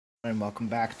And welcome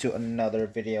back to another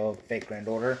video of Fake Grand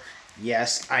Order.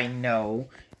 Yes, I know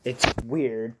it's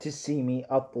weird to see me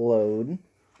upload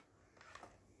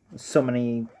so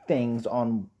many things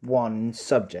on one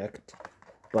subject,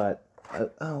 but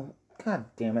oh god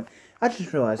damn it, I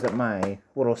just realized that my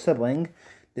little sibling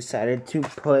decided to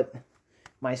put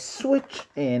my Switch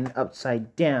in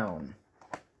upside down,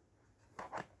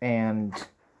 and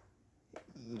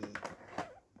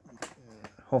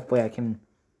hopefully I can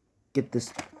get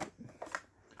this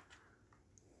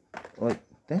like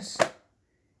this.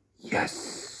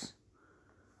 Yes.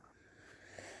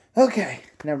 Okay,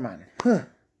 never mind.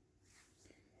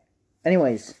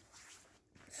 Anyways,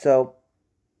 so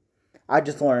I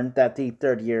just learned that the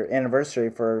 3rd-year anniversary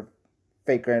for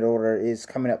Fake Grand Order is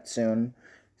coming up soon.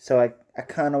 So I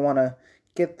kind of want to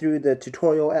get through the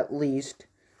tutorial at least,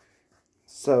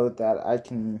 so that I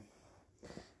can,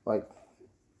 like,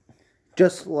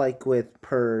 just like with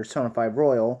Persona 5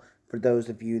 Royal, for those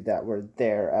of you that were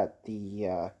there at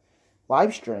the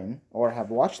live stream, or have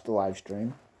watched the live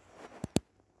stream.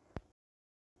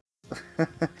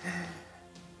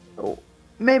 Oh,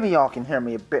 maybe y'all can hear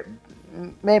me a bit.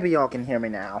 Maybe y'all can hear me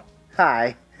now.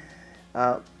 Hi.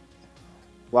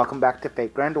 Welcome back to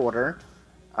Fake Grand Order.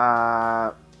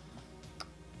 I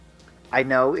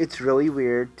know it's really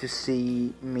weird to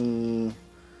see me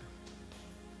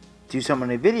do so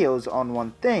many videos on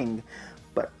one thing,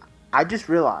 but I just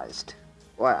realized,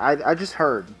 well, I just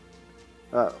heard,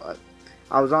 I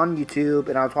was on YouTube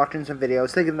and I was watching some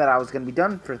videos thinking that I was going to be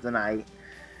done for the night,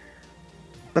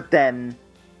 but then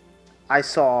I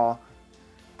saw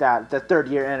that the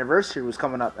 3rd-year anniversary was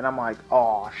coming up, and I'm like,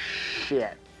 oh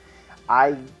shit,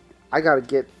 I gotta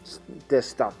get this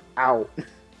stuff out.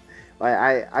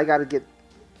 I gotta get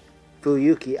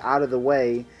Fuyuki out of the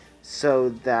way so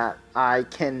that I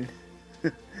can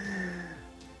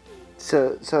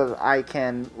so that I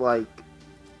can, like,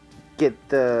 get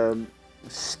the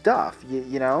stuff,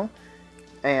 you know.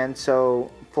 And so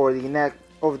for the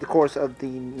over the course of the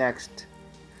next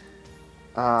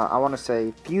I want to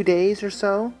say few days or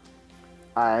so,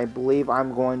 I believe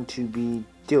I'm going to be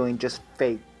doing just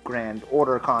Fake Grand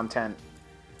Order content.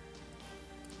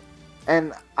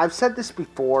 And I've said this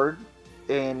before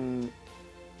in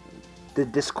the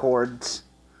Discords.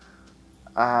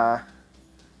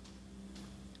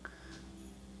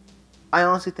 I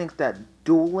honestly think that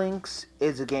Duel Links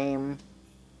is a game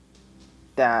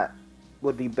that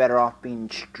would be better off being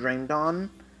streamed on,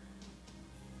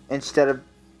 instead of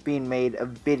being made a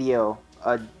video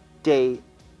a day,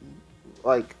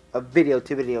 like a video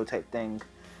to video type thing.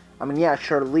 I mean, yeah,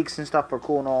 sure, leaks and stuff are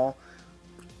cool and all,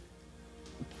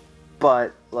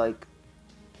 but, like,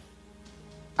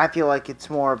 I feel like it's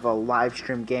more of a live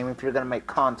stream game if you're gonna make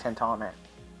content on it.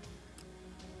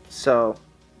 So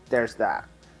there's that.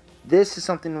 This is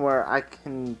something where I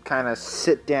can kind of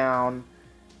sit down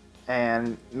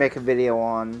and make a video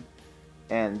on,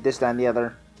 and this, that, and the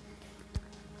other.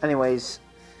 Anyways,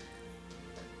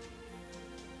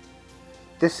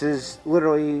 this is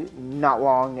literally not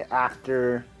long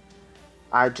after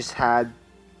I just had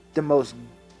the most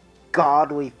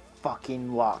godly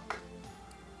fucking luck.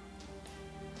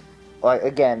 Like,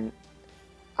 again,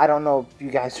 I don't know if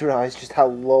you guys realize just how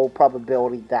low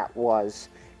probability that was.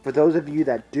 For those of you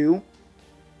that do,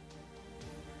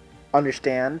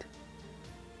 understand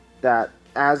that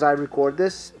as I record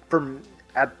this,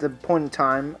 at the point in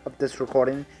time of this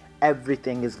recording,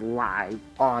 everything is live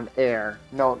on air.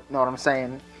 Know what I'm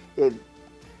saying?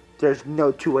 There's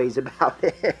no two ways about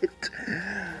it.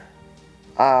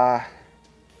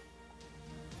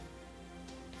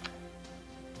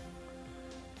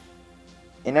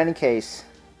 In any case,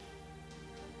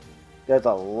 there's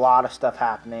a lot of stuff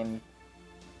happening.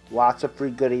 Lots of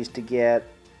free goodies to get.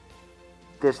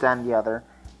 This, that, and the other.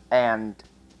 And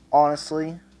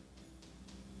honestly,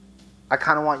 I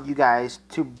kind of want you guys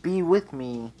to be with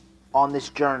me on this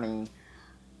journey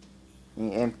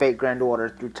in Fate Grand Order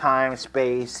through time,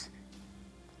 space,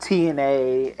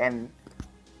 TNA, and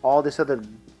all this other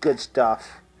good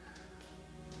stuff,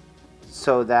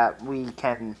 so that we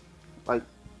can,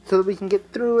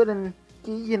 get through it and,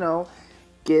 you know,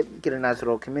 get a nice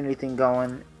little community thing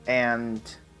going, and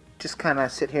just kind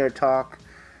of sit here and talk.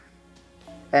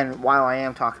 And while I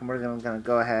am talking, we're going to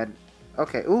go ahead.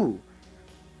 Okay, ooh.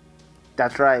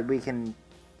 That's right, we can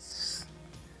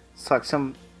select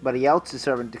somebody else's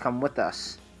servant to come with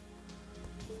us.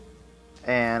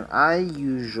 And I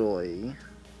usually...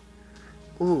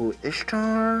 Ooh,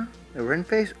 Ishtar? The Rin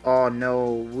face? Oh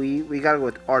no, we gotta go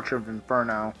with Archer of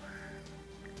Inferno.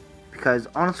 Because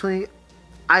honestly,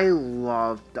 I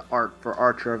love the art for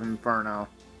Archer of Inferno.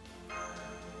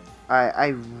 I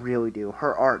really do.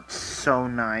 Her art's so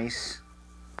nice.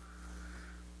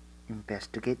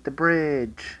 Investigate the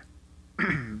bridge.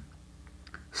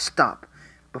 Stop.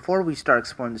 Before we start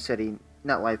exploring the city,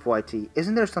 Nightlife YT,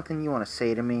 isn't there something you want to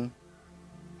say to me?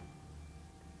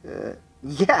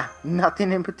 Yeah,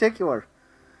 nothing in particular.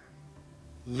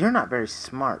 You're not very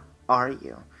smart, are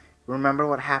you? Remember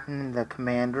what happened in the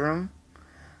command room?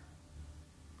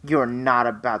 You're not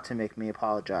about to make me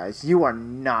apologize. You are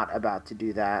not about to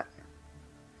do that.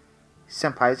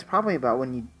 Senpai, it's probably about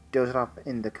when you dozed off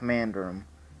in the command room.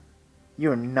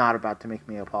 You're not about to make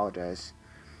me apologize.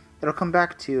 It'll come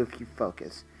back to you if you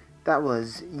focus. That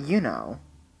was, you know.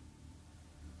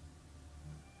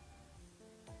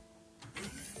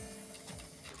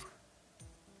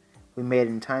 We made it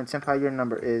in time. Senpai, your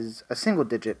number is a single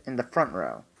digit in the front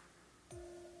row.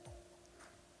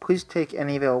 Please take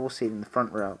any available seat in the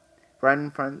front row. Right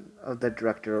in front of the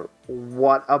director.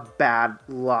 What a bad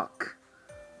luck.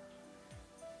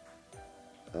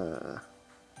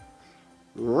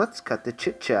 Let's cut the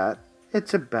chit-chat.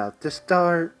 It's about to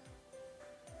start.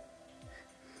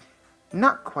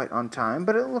 Not quite on time,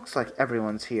 but it looks like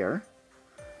everyone's here.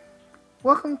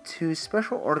 Welcome to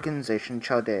Special Organization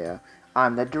Chaldea.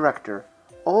 I'm the director,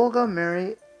 Olga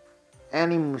Mary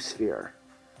Animusphere.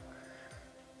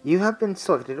 You have been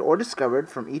selected or discovered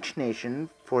from each nation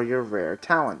for your rare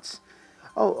talents.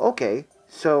 Oh, okay.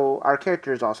 So our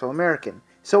character is also American.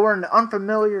 So we're in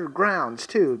unfamiliar grounds,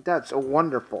 too. That's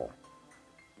wonderful.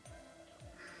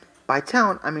 By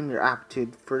talent, I mean your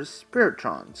aptitude for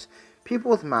spiritrons.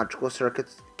 People with magical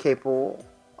circuits capable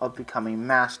of becoming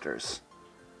masters.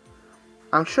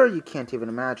 I'm sure you can't even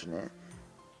imagine it.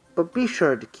 But be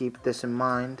sure to keep this in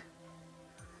mind.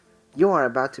 You are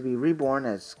about to be reborn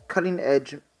as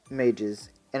cutting-edge mages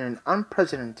in an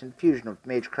unprecedented fusion of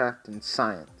magecraft and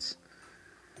science.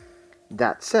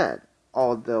 That said,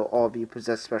 although all of you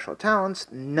possess special talents,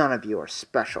 none of you are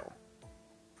special.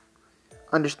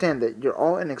 Understand that you're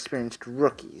all inexperienced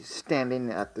rookies standing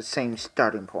at the same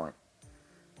starting point.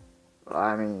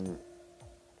 I mean,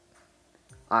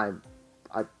 I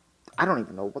don't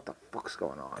even know what the fuck's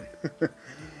going on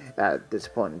at this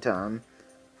point in time.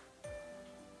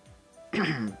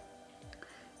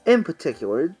 In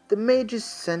particular, the mages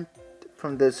sent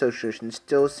from the association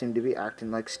still seem to be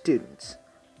acting like students.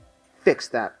 Fix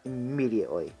that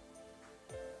immediately.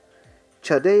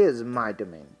 Chaldea is my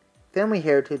domain. Family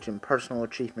heritage and personal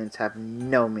achievements have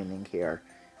no meaning here.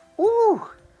 Ooh!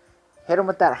 Hit him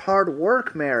with that hard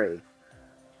work, Mary.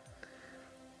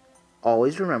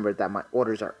 Always remember that my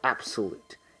orders are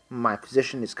absolute. My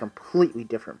position is completely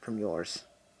different from yours.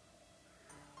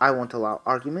 I won't allow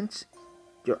arguments.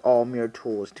 You're all mere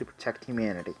tools to protect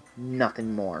humanity.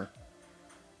 Nothing more.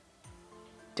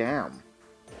 Damn.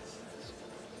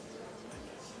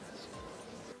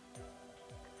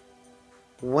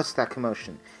 What's that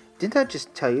commotion? Didn't I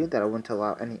just tell you that I wouldn't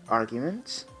allow any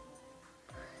arguments?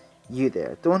 You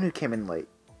there, the one who came in late.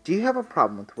 Do you have a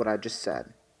problem with what I just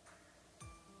said?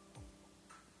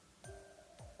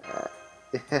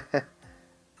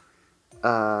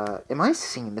 Am I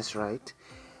seeing this right?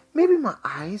 Maybe my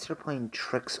eyes are playing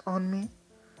tricks on me?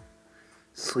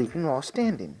 Sleeping while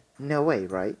standing? No way,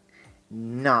 right?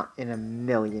 Not in a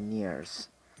million years.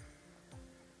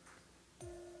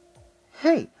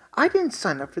 Hey, I didn't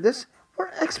sign up for this.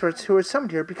 We're experts who were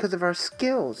summoned here because of our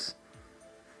skills.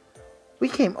 We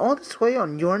came all this way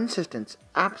on your insistence.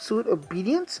 Absolute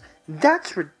obedience?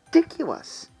 That's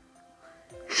ridiculous.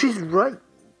 She's right.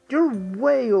 You're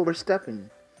way overstepping.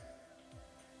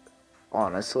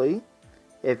 Honestly,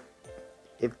 if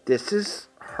this is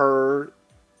her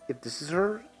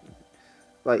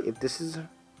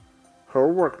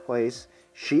workplace,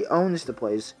 she owns the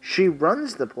place, she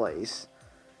runs the place,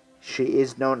 she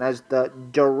is known as the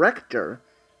director.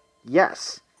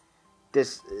 Yes,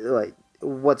 this,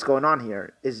 what's going on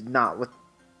here is not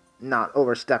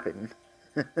overstepping.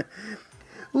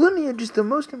 Lineage is the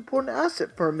most important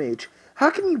asset for a mage.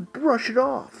 How can you brush it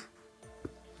off?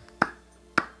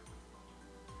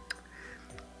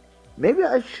 Maybe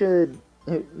I should...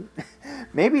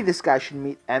 Maybe this guy should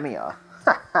meet Emiya.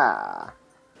 Haha.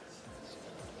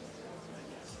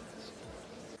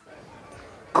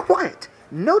 Quiet!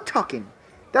 No talking!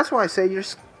 That's why I say you're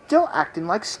still acting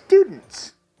like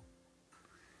students.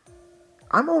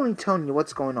 I'm only telling you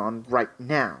what's going on right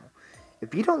now.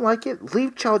 If you don't like it,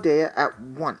 leave Chaldea at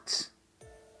once.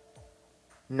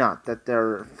 Not that there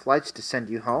are flights to send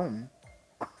you home.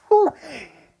 Ooh.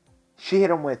 She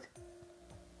hit him with,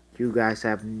 you guys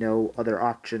have no other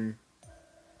option.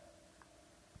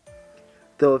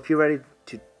 Though if you're ready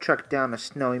to trek down a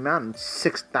snowy mountain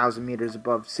 6,000 meters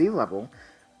above sea level,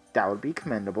 that would be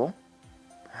commendable.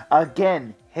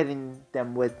 Again, hitting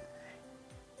them with,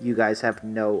 "You guys have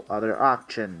no other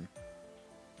option."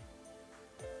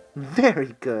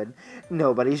 Very good.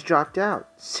 Nobody's dropped out.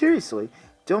 Seriously,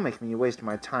 don't make me waste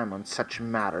my time on such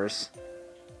matters.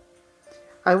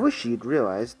 I wish you'd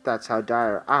realize that's how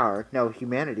dire our, no,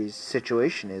 humanity's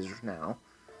situation is now.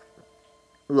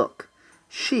 Look,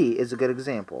 she is a good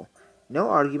example. No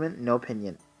argument, no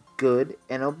opinion. Good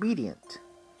and obedient.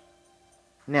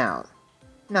 Now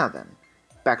then,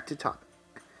 back to topic.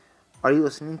 Are you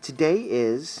listening? Today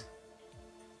is...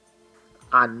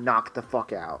 I knocked the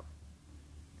fuck out.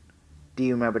 Do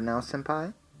you remember now,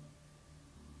 senpai?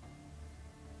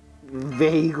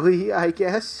 Vaguely, I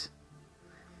guess.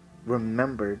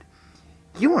 Remembered.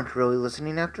 You weren't really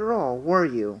listening after all, were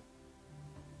you?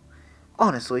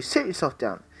 Honestly, sit yourself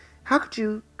down. How could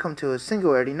you come to a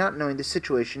singularity not knowing the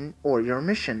situation or your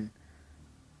mission?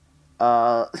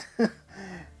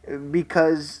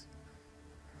 Because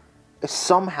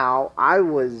somehow I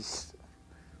was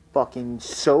fucking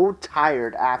so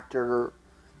tired after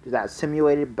that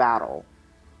simulated battle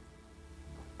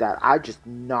that I just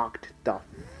knocked the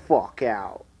fuck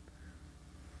out.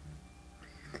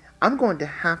 I'm going to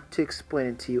have to explain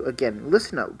it to you again.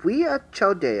 Listen up. We at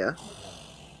Chaldea...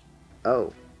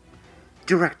 Oh.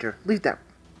 Director, leave that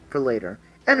for later.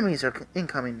 Enemies are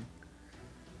incoming.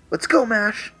 Let's go,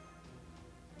 MASH!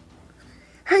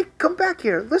 Hey, come back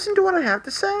here. Listen to what I have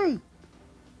to say.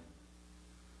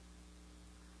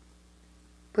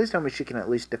 Please tell me she can at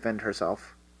least defend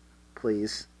herself.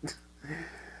 Please.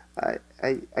 I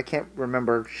can't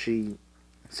remember if she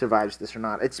survives this or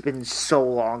not. It's been so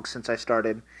long since I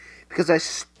started. Because I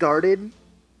started...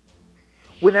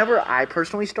 Whenever I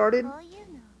personally started...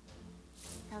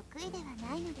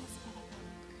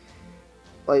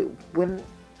 Like, when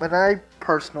I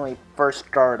personally first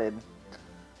started...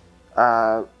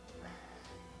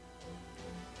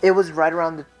 it was right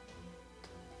around the...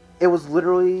 It was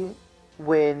literally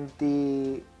when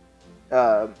the...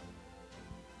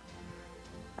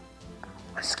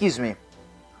 excuse me.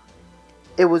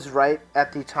 It was right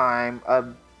at the time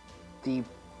of the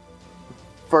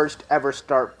first ever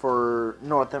start for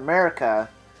North America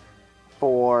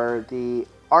for the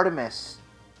Artemis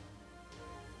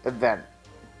event.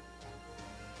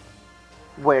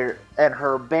 And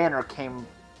her banner came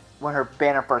when her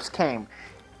banner first came.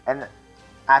 And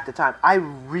at the time, I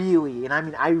really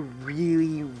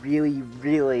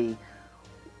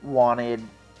wanted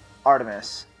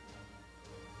Artemis.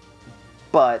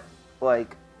 But,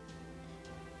 like,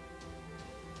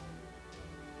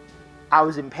 I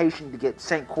was impatient to get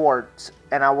St. Quartz,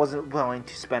 and I wasn't willing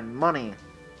to spend money.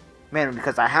 Mainly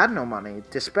because I had no money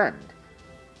to spend.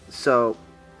 So...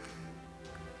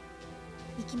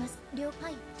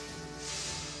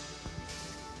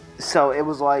 So it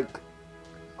was like,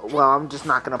 well, I'm just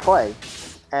not gonna play.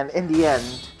 And in the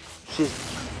end, she's...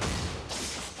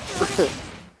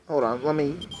 Hold on, let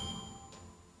me...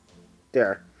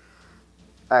 There.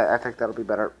 I think that'll be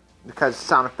better. Because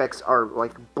sound effects are,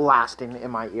 like, blasting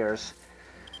in my ears.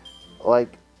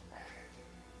 Like,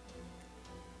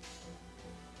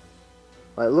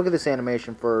 look at this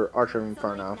animation for Archer of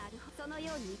Inferno.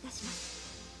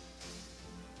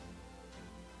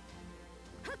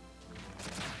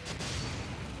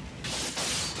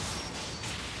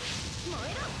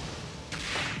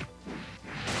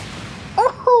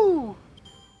 Oh!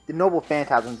 The Noble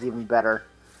Phantasm's even better.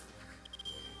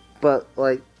 But,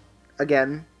 like,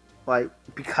 again, like,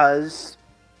 because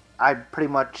I pretty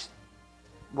much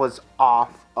was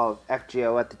off of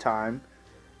FGO at the time,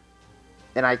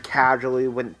 and I casually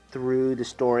went through the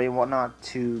story and whatnot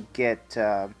to get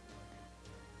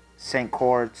St.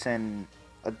 Quartz and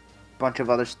a bunch of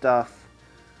other stuff.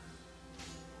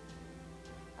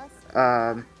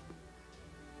 I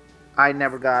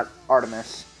never got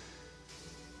Artemis.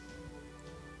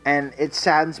 And it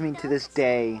saddens me to this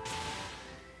day,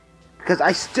 because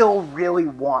I still really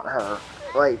want her.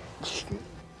 Like,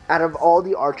 out of all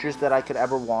the archers that I could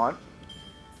ever want,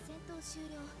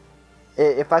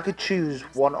 if I could choose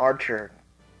one archer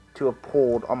to have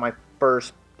pulled on my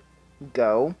first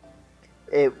go,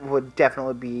 it would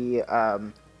definitely be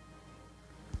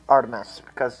Artemis.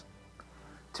 Because,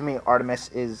 to me, Artemis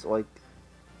is, like...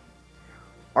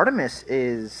 Artemis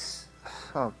is...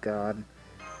 Oh, God.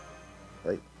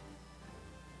 Like...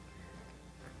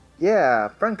 Yeah,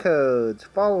 friend codes,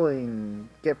 following,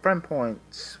 get friend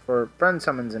points for friend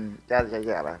summons, and yada yada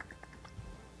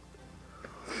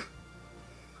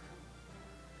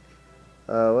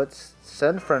yada. Let's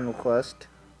send friend request.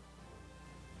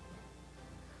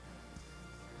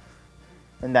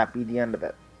 And that be the end of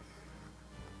it.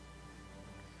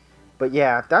 But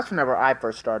yeah, that's whenever I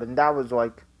first started. And that was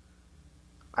like,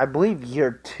 I believe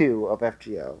year 2 of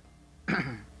FGO.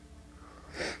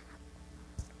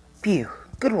 Phew.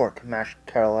 Good work, Master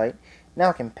Carolite. Now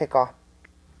I can pick off...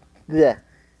 Bleh.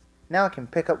 Now I can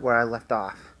pick up where I left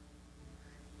off.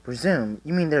 Resume?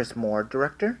 You mean there's more,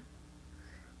 Director?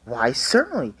 Why,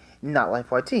 certainly. Not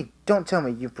Life YT. Don't tell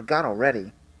me you forgot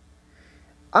already.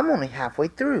 I'm only halfway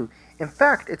through. In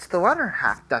fact, it's the latter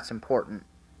half that's important.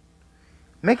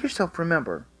 Make yourself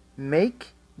remember. Make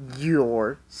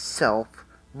yourself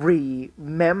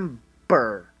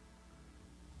remember.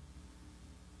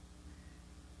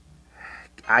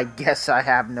 I guess I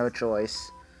have no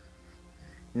choice.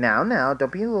 Now,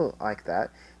 don't be like that.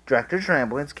 Director's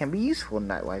ramblings can be useful in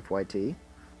Nightlife YT.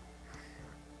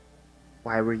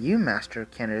 Why were you Master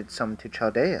Candidate summoned to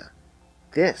Chaldea?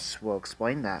 This will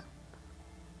explain that.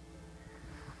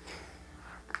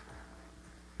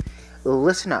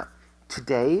 Listen up.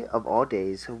 Today, of all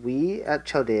days, we at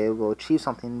Chaldea will achieve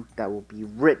something that will be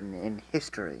written in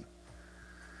history.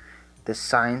 The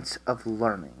science of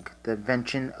learning, the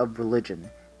invention of religion,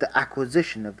 the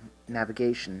acquisition of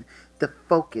navigation, the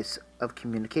focus of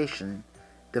communication,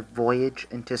 the voyage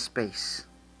into space.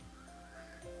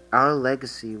 Our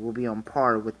legacy will be on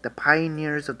par with the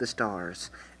pioneers of the stars.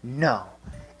 No,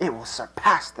 it will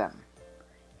surpass them.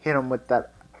 Hit 'em with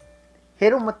that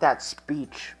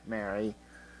speech, Mary.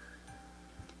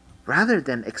 Rather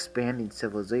than expanding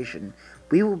civilization,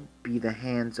 we will be the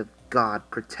hands of God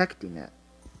protecting it.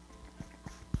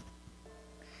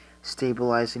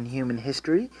 Stabilizing human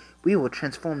history, we will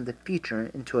transform the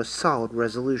future into a solid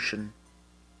resolution.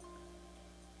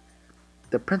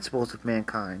 The principles of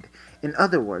mankind, in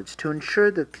other words, to ensure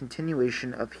the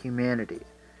continuation of humanity.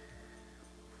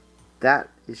 That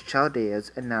is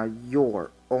Chaldea's and now your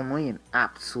only and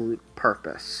absolute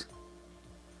purpose.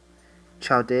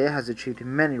 Chaldea has achieved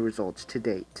many results to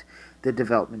date. The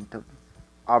development of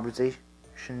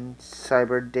Operation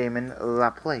Cyber Daemon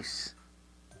Laplace,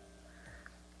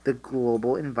 the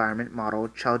Global Environment Model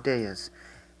Chaldea's,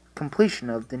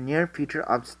 completion of the Near Future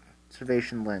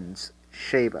Observation Lens,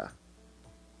 Sheba,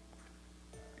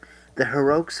 the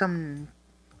heroic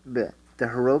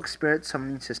Spirit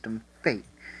Summoning System, Fate,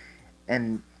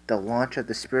 and the launch of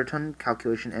the Spiriton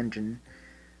Calculation Engine.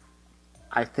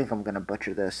 I think I'm going to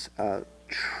butcher this.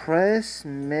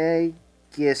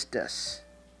 Trismegistus.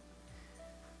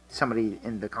 Somebody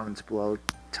in the comments below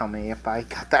tell me if I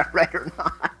got that right or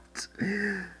not.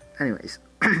 Anyways,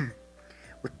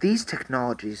 with these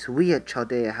technologies, we at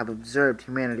Chaldea have observed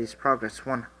humanity's progress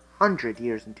 100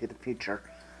 years into the future.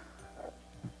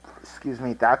 Excuse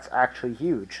me, that's actually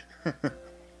huge.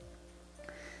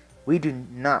 We do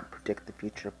not predict the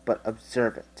future, but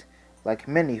observe it. Like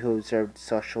many who observed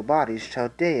celestial bodies,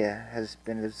 Chaldea has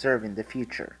been observing the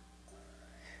future.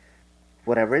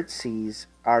 Whatever it sees,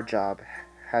 our job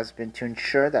has been to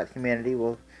ensure that humanity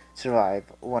will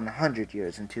survive 100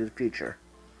 years into the future.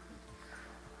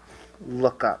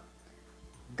 Look up.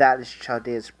 That is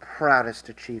Chaldea's proudest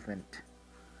achievement.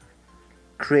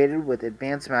 Created with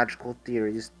advanced magical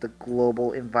theories, the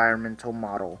global environmental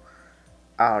model,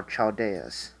 our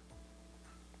Chaldeas.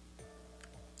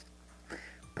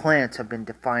 Planets have been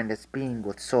defined as beings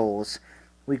with souls.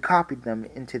 We copied them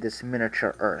into this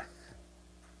miniature Earth.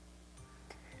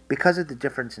 Because of the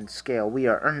difference in scale, we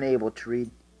are unable to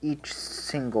read each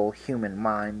single human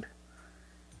mind.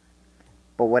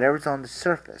 But whatever's on the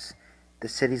surface, the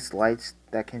city's lights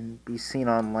that can be seen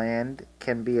on land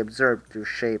can be observed through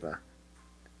Sheba.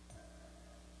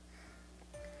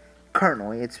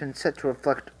 Currently, it's been set to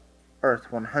reflect Earth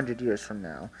 100 years from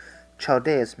now.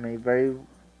 Chaldeas may very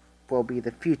well be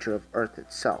the future of Earth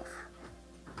itself.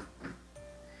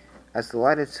 As the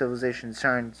light of civilization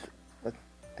shines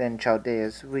within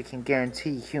Chaldeas, we can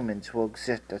guarantee humans will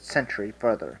exist a century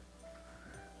further.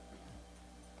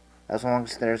 As long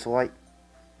as there's light,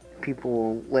 people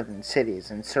will live in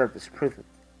cities and serve as proof of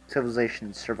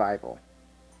civilization's survival.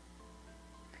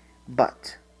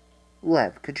 But,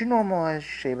 Lev, could you normalize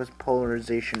Sheba's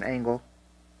polarization angle?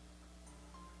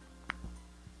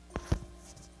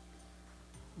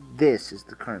 This is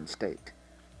the current state.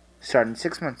 Starting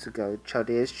 6 months ago,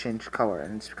 Chaldea has changed color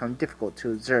and it's become difficult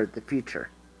to observe the future.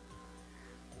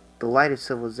 The light of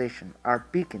civilization, our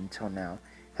beacon till now,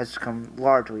 has become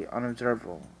largely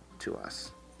unobservable to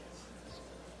us.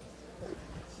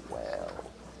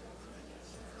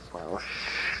 Well,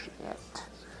 shit.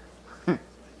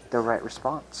 The right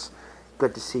response.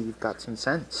 Good to see you've got some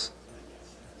sense.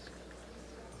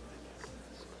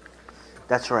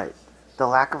 That's right. The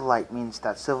lack of light means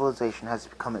that civilization has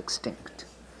become extinct.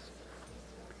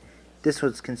 This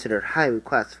was considered highly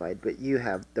classified, but you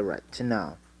have the right to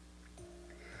know.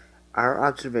 Our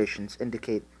observations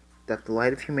indicate that the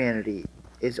light of humanity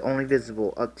is only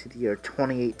visible up to the year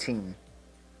 2018.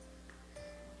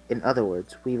 In other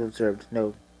words, we've observed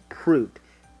no proof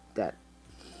that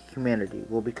humanity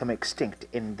will become extinct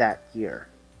in that year.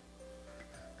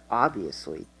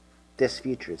 Obviously, this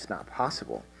future is not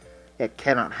possible. It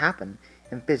cannot happen,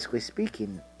 and physically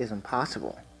speaking, is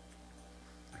impossible.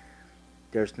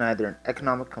 There's neither an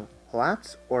economic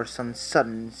collapse or some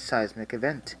sudden seismic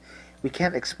event. We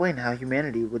can't explain how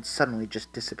humanity would suddenly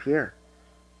just disappear.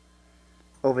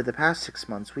 Over the past 6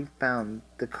 months, we've found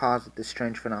the cause of this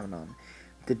strange phenomenon,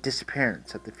 the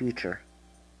disappearance of the future.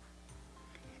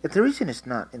 If the reason is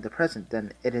not in the present,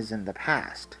 then it is in the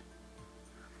past.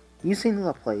 Using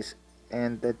Laplace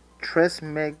and the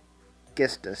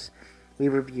Trismegistus, we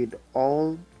reviewed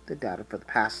all the data for the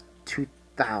past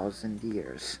 2,000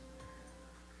 years.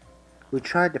 We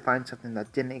tried to find something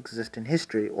that didn't exist in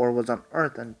history or was on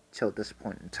Earth until this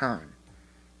point in time.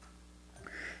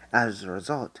 As a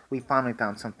result, we finally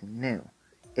found something new.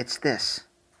 It's this.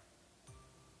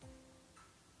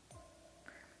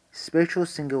 Spatial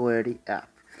Singularity F,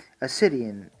 a city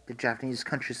in the Japanese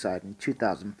countryside in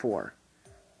 2004.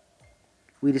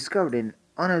 We discovered an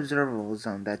unobservable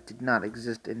zone that did not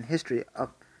exist in history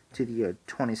up to the year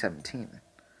 2017.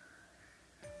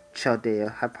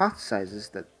 Chaldea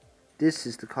hypothesizes that this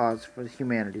is the cause for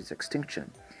humanity's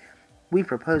extinction. We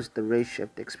proposed the ray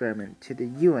shift experiment to the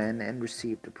UN and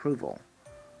received approval.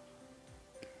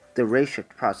 The ray shift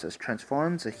process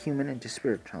transforms a human into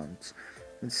spiritrons,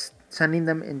 sending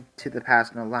them into the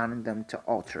past and allowing them to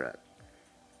alter it.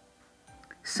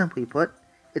 Simply put,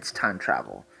 it's time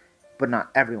travel, but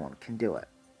not everyone can do it.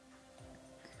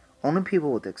 Only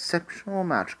people with exceptional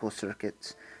magical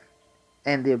circuits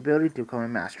and the ability to become a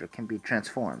master can be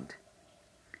transformed.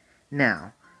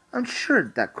 Now, I'm sure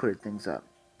that cleared things up.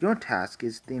 Your task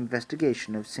is the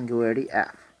investigation of Singularity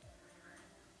F.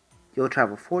 You'll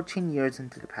travel 14 years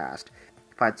into the past,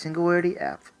 find Singularity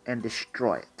F, and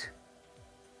destroy it.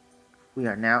 We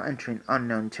are now entering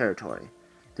unknown territory.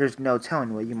 There's no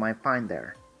telling what you might find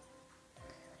there.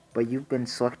 But you've been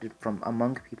selected from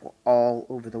among people all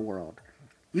over the world.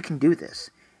 You can do this,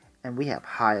 and we have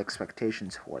high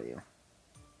expectations for you.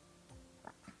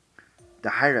 The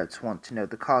hideouts want to know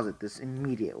the cause of this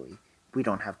immediately. We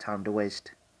don't have time to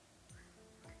waste.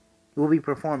 You will be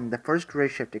performing the first ray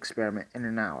shift experiment in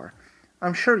an hour.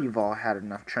 I'm sure you've all had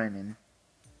enough training.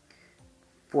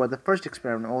 For the first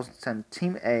experiment, we'll send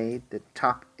Team A, the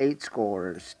top 8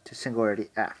 scorers, to Singularity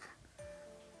F.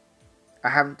 I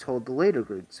haven't told the later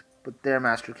groups, but they're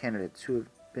master candidates who have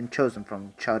been chosen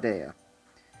from Chaldea.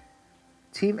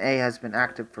 Team A has been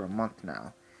active for a month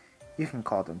now. You can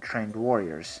call them trained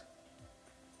warriors.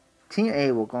 Team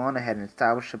A will go on ahead and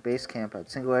establish a base camp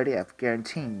at Singularity F,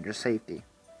 guaranteeing your safety.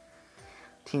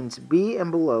 Teams B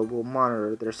and below will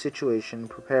monitor their situation and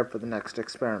prepare for the next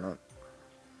experiment.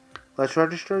 Let's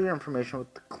register your information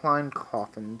with the Klein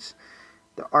coffins,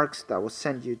 the arcs that will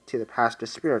send you to the past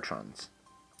as spiritrons.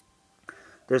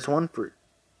 There's one for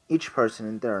each person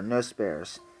and there are no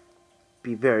spares.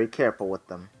 Be very careful with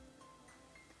them.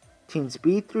 Teams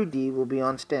B through D will be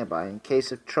on standby in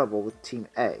case of trouble with Team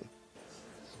A.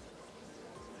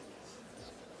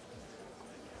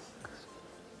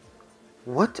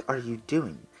 What are you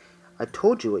doing? I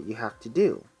told you what you have to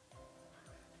do.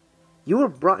 You were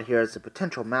brought here as a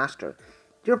potential master.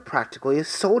 You're practically a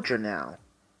soldier now.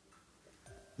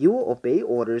 You will obey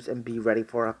orders and be ready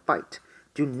for a fight.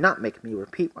 Do not make me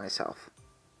repeat myself.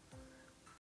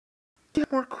 Do you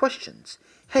have more questions?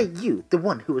 Hey, you, the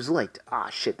one who was late. Ah,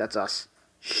 shit, that's us.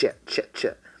 Shit.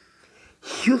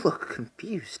 You look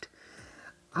confused.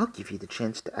 I'll give you the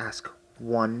chance to ask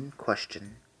one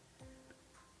question.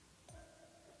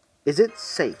 Is it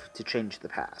safe to change the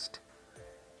past?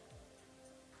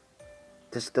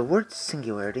 Does the word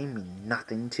singularity mean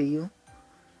nothing to you?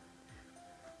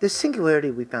 The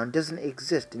singularity we found doesn't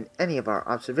exist in any of our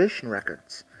observation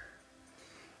records.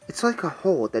 It's like a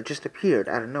hole that just appeared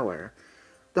out of nowhere.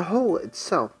 The hole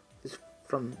itself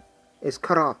is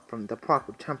cut off from the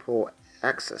proper temporal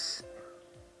axis.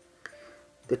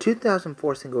 The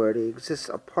 2004 singularity exists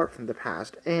apart from the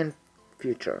past and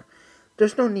future.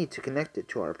 There's no need to connect it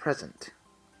to our present.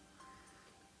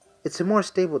 It's more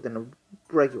stable than a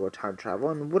regular time travel,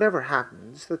 and whatever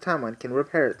happens, the timeline can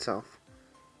repair itself.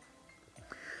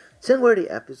 Singularity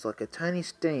F is like a tiny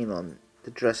stain on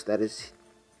the dress that is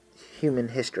human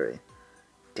history.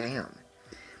 Damn.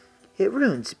 It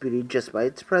ruins beauty just by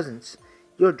its presence.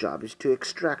 Your job is to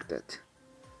extract it.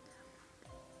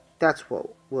 That's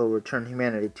what will return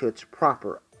humanity to its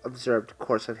proper, observed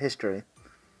course of history.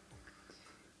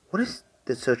 What is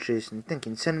the socialist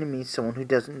thinking, sending me someone who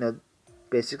doesn't know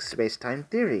basic space-time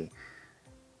theory.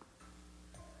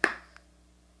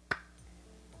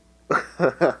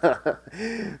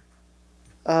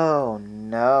 Oh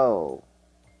no.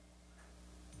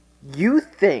 You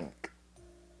think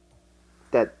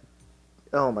that...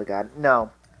 Oh my god,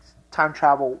 no. Time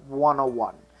travel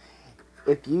 101.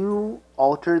 If you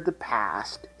alter the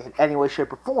past in any way,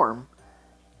 shape, or form,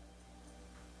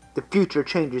 the future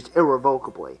changes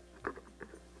irrevocably.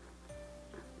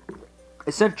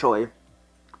 Essentially,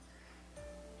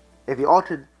 if you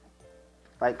altered,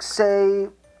 like, say,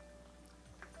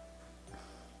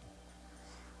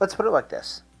 let's put it like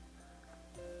this.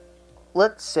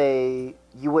 Let's say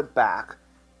you went back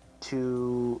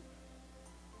to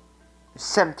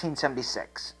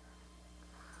 1776.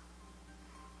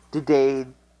 The day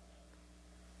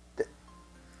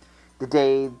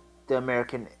the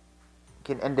American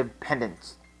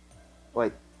independence,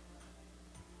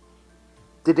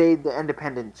 the day the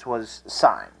independence was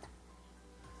signed.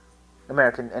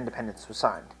 American independence was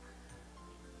signed.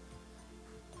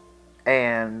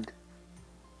 And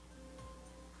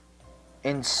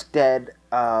instead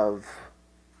of,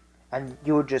 and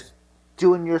you were just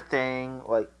doing your thing,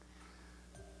 like,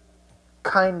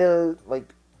 kind of,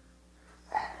 like,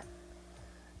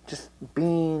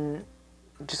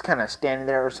 just kind of standing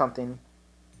there or something.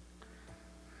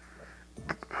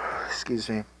 Excuse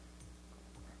me.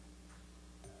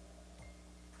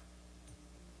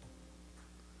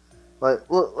 But,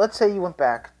 well, let's say you went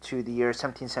back to the year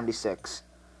 1776,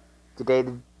 the day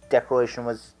the Declaration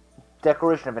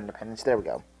of Independence. There we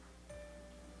go.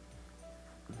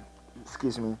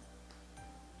 Excuse me.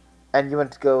 And you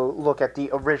went to go look at the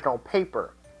original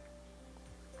paper.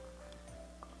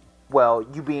 Well,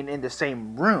 you being in the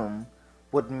same room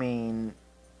would mean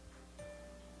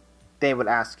they would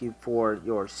ask you for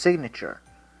your signature.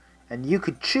 And you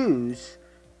could choose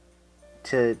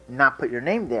to not put your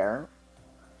name there.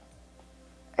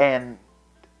 And,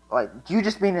 like, you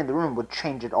just being in the room would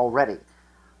change it already.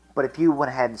 But if you went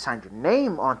ahead and signed your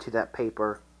name onto that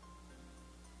paper,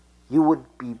 you would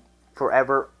be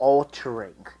forever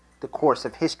altering the course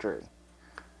of history.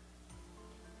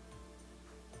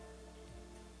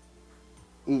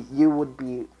 You would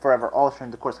be forever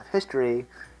altering the course of history,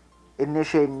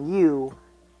 initiating you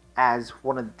as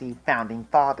one of the founding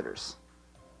fathers.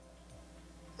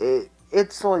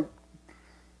 It's like,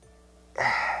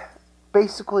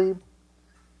 basically,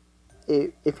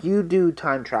 if you do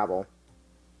time travel,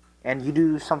 and you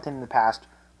do something in the past,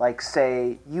 like,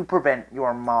 say, you prevent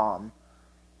your mom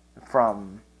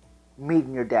from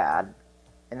meeting your dad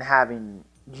and having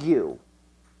you,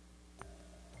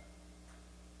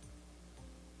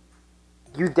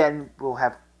 you then will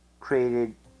have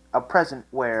created a present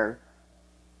where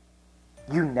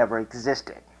you never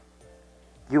existed.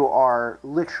 You are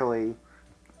literally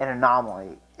an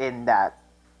anomaly in that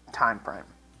time frame.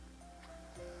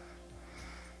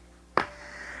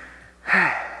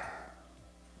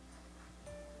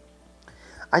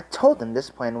 I told them this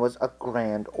plan was a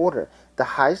grand order, the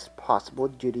highest possible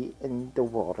duty in the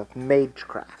world of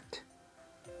magecraft.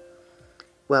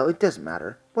 Well, it doesn't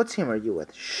matter. What team are you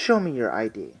with? Show me your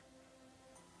ID.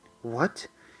 What?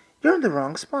 You're in the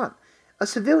wrong spot. A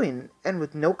civilian and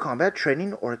with no combat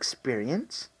training or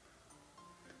experience?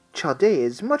 Chaldea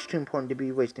is much too important to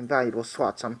be wasting valuable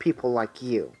slots on people like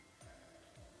you.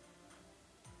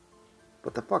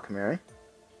 What the fuck, Mary?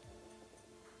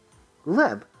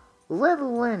 Lev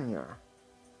Lanier.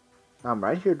 I'm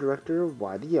right here, Director.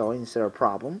 Why the yelling? Is there a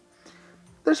problem?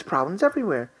 There's problems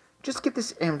everywhere. Just get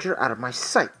this amateur out of my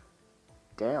sight.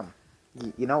 Damn.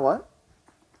 You know what?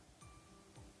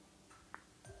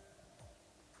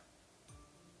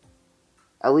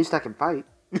 At least I can fight.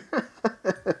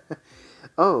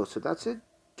 Oh, so that's it?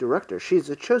 Director, she's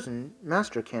a chosen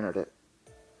master candidate.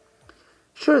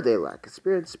 Sure, they lack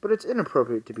experience, but it's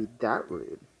inappropriate to be that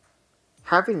rude.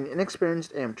 Having an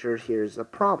inexperienced amateur here is a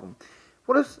problem.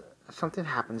 What if something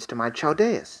happens to my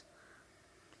Chaldeus?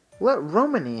 Let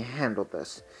Romani handle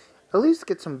this. At least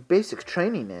get some basic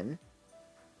training in.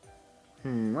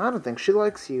 I don't think she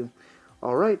likes you.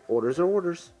 Alright, orders are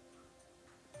orders.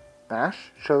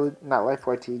 Ash, show Nightlife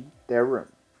YT their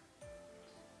room.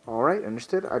 Alright,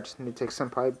 understood. I just need to take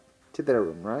Senpai to their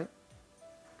room, right?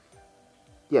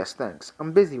 Yes, thanks.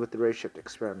 I'm busy with the ray shift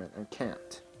experiment and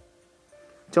can't.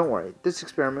 Don't worry, this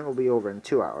experiment will be over in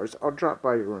 2 hours. I'll drop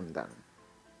by your room then.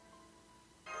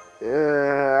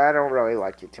 I don't really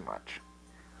like you too much.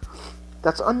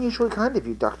 That's unusually kind of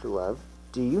you, Dr. Lev.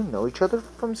 Do you know each other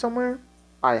from somewhere?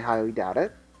 I highly doubt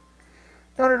it.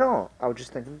 Not at all. I was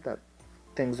just thinking that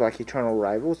things like eternal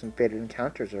rivals and fated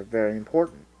encounters are very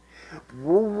important.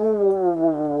 Whoa, whoa, whoa, whoa,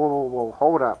 whoa, whoa, whoa,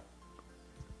 hold up.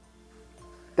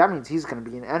 That means he's going to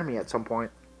be an enemy at some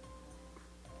point.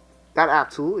 That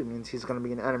absolutely means he's going to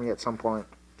be an enemy at some point.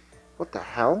 What the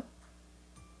hell?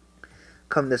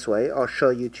 Come this way, I'll show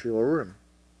you to your room.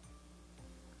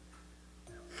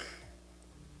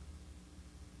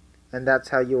 And that's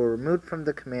how you were removed from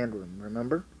the command room,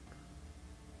 remember?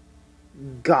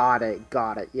 Got it,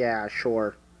 yeah,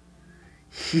 sure.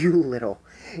 You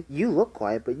look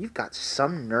quiet, but you've got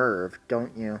some nerve,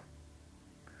 don't you?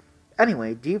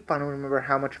 Anyway, do you finally remember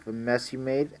how much of a mess you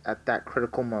made at that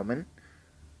critical moment?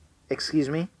 Excuse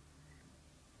me?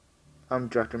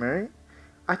 Director Mary?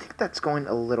 I think that's going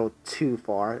a little too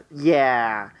far.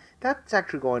 Yeah, that's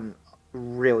actually going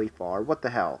really far. What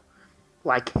the hell?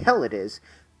 Like hell it is.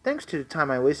 Thanks to the time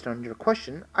I wasted on your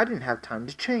question, I didn't have time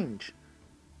to change.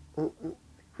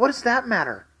 What does that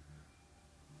matter?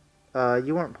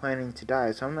 You weren't planning to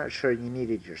die, so I'm not sure you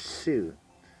needed your suit.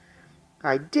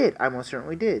 I did. I most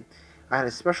certainly did. I had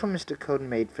a special mystic code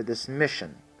made for this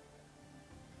mission.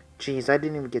 Geez, I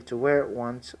didn't even get to wear it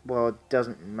once. Well, it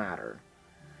doesn't matter.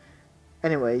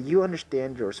 Anyway, you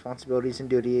understand your responsibilities and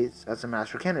duties as a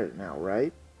master candidate now,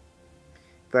 right?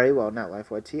 Very well, now, Life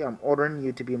YT. I'm ordering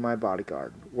you to be my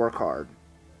bodyguard. Work hard.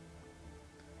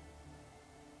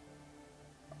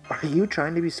 Are you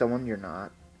trying to be someone you're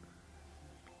not?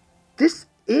 This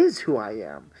is who I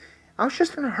am. I was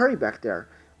just in a hurry back there.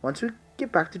 Once we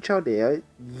get back to Chaldea,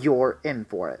 you're in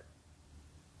for it.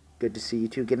 Good to see you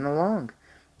two getting along.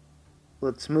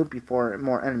 Let's move before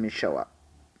more enemies show up.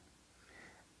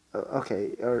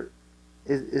 Okay,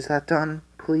 is that done,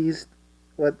 please?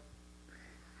 What?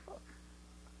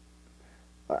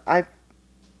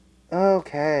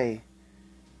 Okay.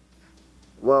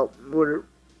 Well,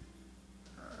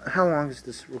 how long is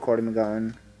this recording been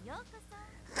going?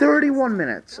 31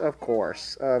 minutes, of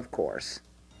course. Yeah. I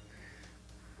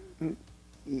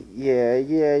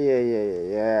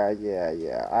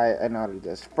know how to do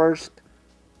this. First,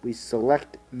 we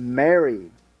select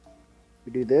Mary.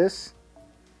 We do this.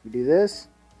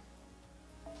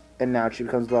 And now she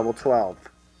becomes level 12.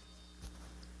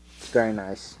 Very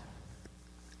nice.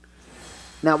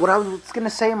 Now, what I was going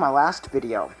to say in my last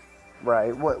video,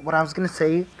 right? What I was going to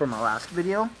say for my last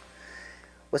video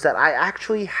was that I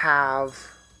actually have...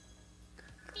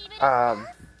 I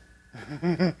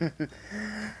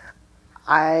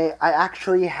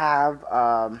actually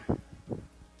have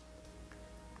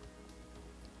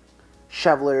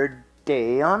Chevalier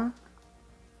Daeon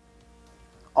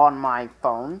on my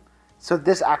phone, so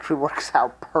this actually works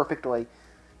out perfectly.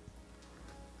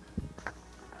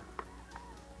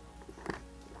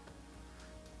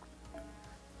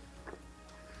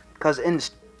 Because in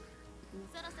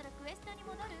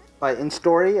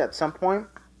story, at some point,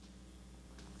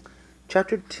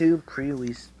 Chapter 2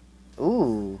 pre-release.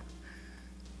 Ooh.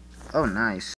 Oh,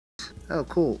 nice. Oh,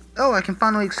 cool. Oh, I can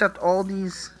finally accept all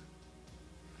these.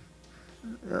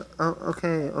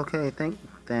 Okay.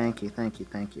 Thank you.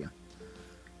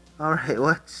 Alright,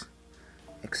 let's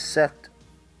accept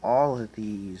all of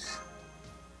these.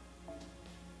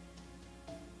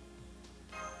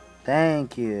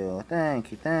 Thank you.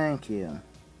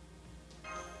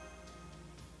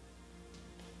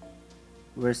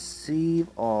 Receive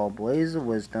all Blaze of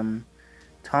Wisdom.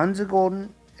 Tons of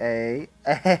golden A.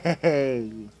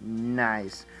 Hey,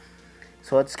 nice.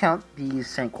 So let's count these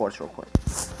Saint Courts real quick.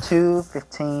 2,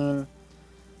 15,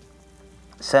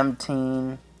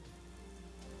 17,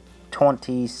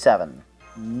 27.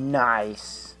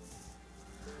 Nice.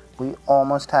 We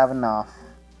almost have enough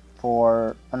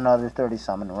for another 30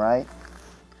 summon, right?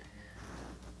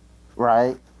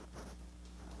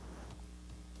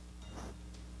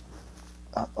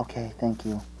 Okay, thank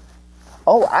you.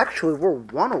 Oh, actually, we're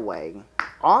one away.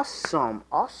 Awesome.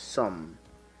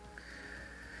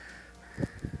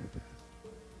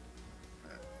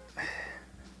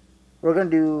 We're gonna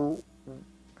do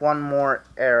one more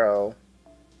arrow,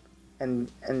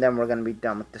 and then we're gonna be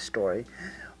done with the story.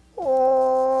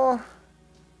 Oh,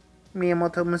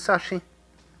 Miyamoto Musashi.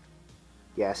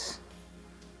 Yes.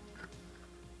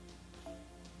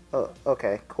 Oh,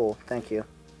 okay, cool. Thank you.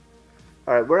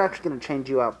 Alright, we're actually going to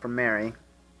change you out for Mary.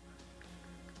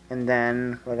 And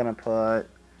then we're going to put...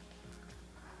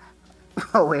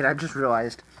 Oh, wait, I just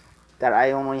realized that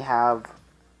I only have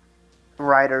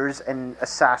riders and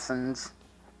assassins.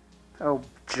 Oh,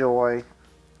 joy.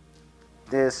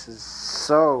 This is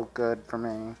so good for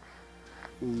me.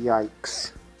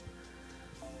 Yikes.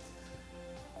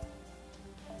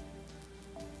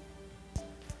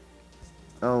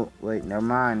 Oh, wait, never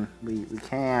mind. We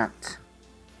can't.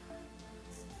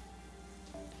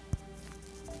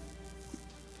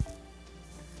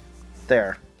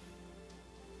 there.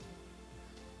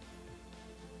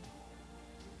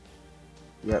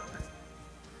 Yep.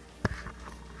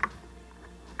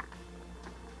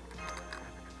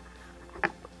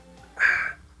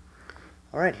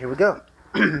 Alright, here we go.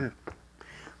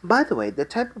 By the way, the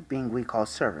type of being we call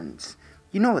servants,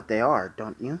 you know what they are,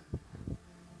 don't you?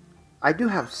 I do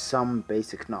have some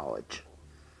basic knowledge.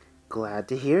 Glad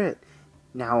to hear it.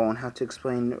 Now I won't have to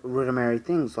explain rudimentary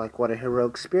things like what a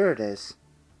heroic spirit is.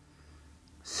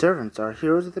 Servants are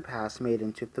heroes of the past made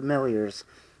into familiars.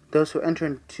 Those who enter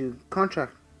into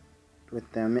contract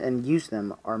with them and use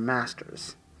them are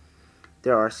masters.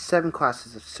 There are 7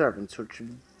 classes of servants, which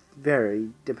vary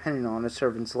depending on a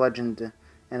servant's legend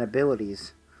and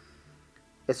abilities.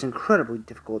 It's incredibly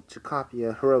difficult to copy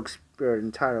a heroic spirit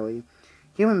entirely.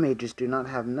 Human mages do not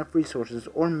have enough resources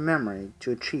or memory to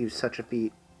achieve such a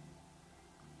feat.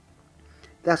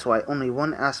 That's why only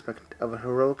one aspect of a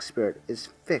heroic spirit is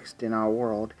fixed in our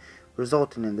world,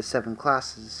 resulting in the 7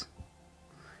 classes.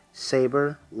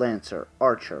 Saber, Lancer,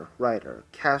 Archer, Rider,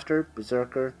 Caster,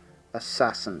 Berserker,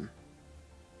 Assassin.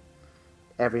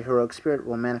 Every heroic spirit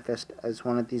will manifest as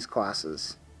one of these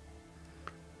classes.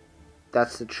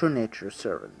 That's the true nature of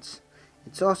servants.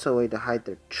 It's also a way to hide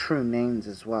their true names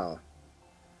as well.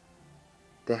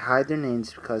 They hide their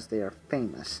names because they are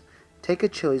famous. Take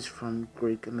Achilles from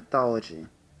Greek mythology.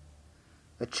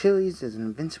 Achilles is an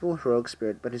invincible heroic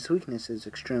spirit, but his weakness is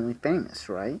extremely famous,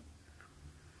 right?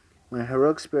 When a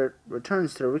heroic spirit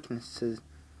returns, their weaknesses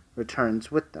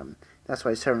returns with them. That's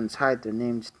why servants hide their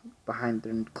names behind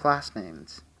their class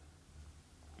names.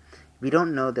 If you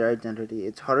don't know their identity,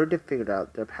 it's harder to figure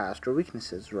out their past or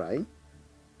weaknesses, right?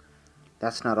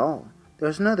 That's not all.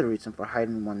 There's another reason for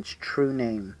hiding one's true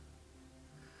name.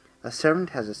 A servant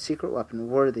has a secret weapon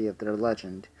worthy of their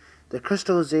legend, the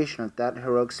crystallization of that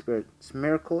heroic spirit's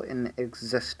miracle in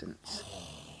existence.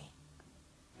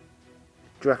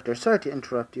 Director, sorry to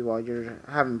interrupt you while you're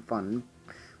having fun,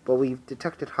 but we've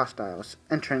detected hostiles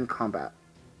entering combat.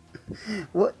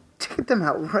 What? Take them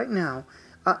out right now.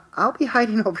 I'll be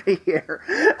hiding over here.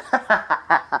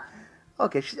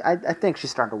 Okay, I think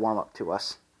she's starting to warm up to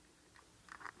us.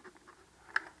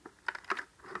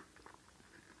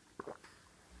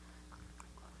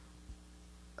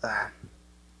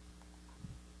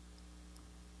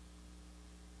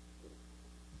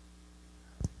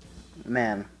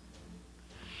 Man,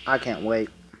 I can't wait.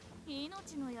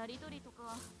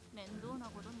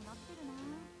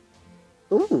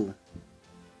 Ooh.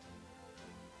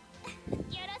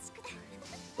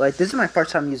 Like, this is my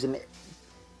first time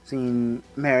seeing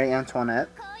Marie Antoinette.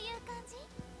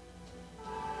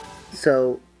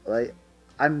 So, like,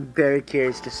 I'm very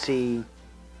curious to see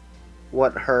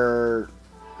what her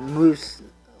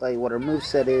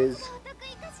moveset is.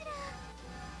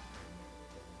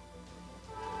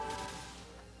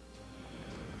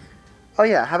 Oh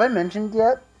yeah, have I mentioned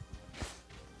yet?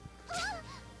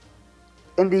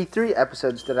 In the 3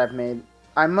 episodes that I've made,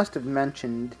 I must have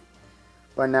mentioned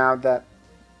by now that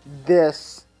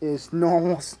this is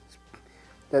normal,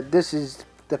 that this is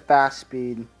the fast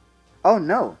speed. Oh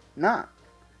no, not.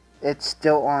 It's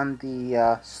still on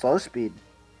the slow speed.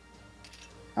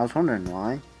 I was wondering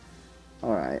why.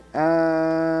 Alright,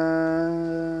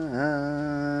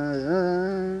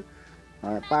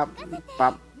 alright, bop,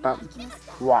 bop, bop,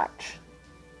 watch.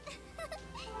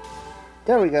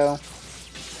 There we go.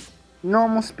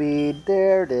 Normal speed,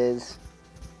 there it is.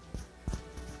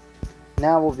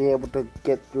 Now we'll be able to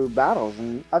get through battles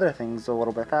and other things a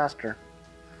little bit faster.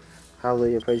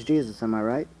 Hallelujah, praise Jesus, am I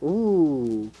right?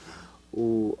 Ooh.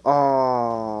 Ooh.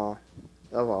 Oh.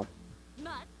 Oh well.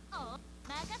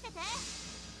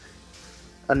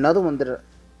 Another one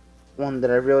that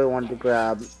I really wanted to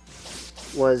grab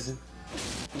was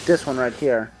this one right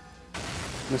here.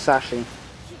 Musashi.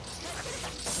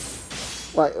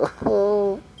 Like,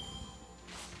 oh.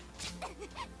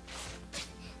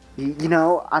 You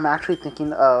know, I'm actually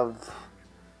thinking of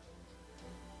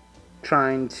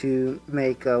trying to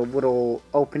make a little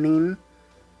opening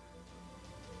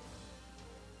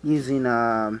using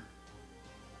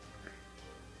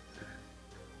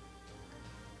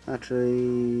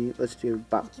actually, let's do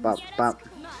bop bop bop,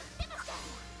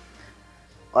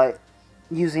 like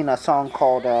using a song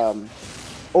called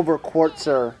Over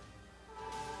Quartzer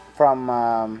from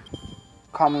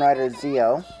Kamen Rider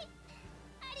Zeo.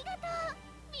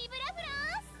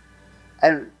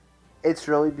 And it's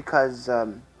really because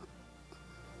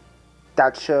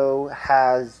that show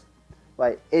has,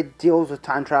 like, it deals with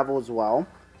time travel as well.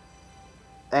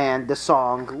 And the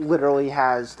song literally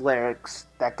has lyrics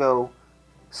that go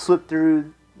slip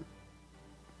through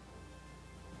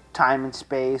time and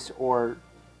space, or,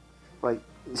 like,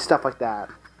 stuff like that.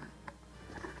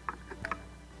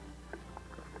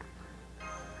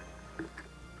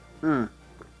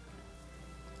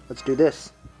 Let's do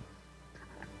this.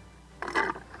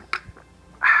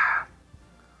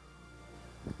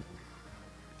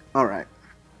 Alright.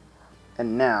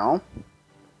 And now,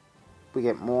 we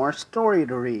get more story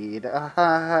to read.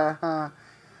 Or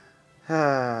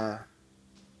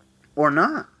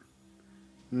not.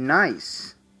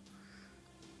 Nice.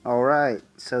 Alright,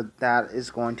 so that is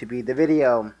going to be the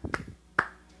video.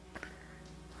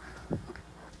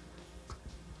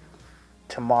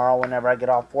 Tomorrow, whenever I get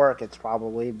off work, it's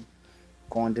probably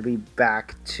going to be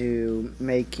back to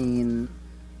making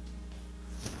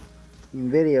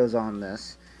videos on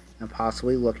this. And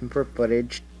possibly looking for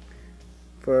footage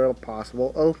for a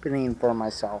possible opening for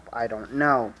myself. I don't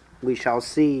know. We shall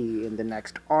see in the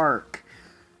next arc.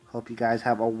 Hope you guys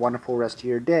have a wonderful rest of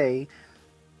your day,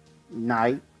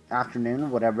 night,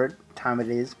 afternoon, whatever time it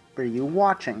is for you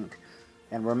watching.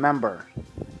 And remember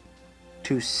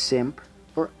to simp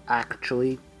for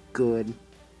actually good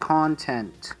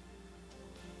content.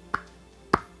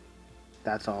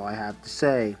 That's all I have to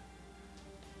say.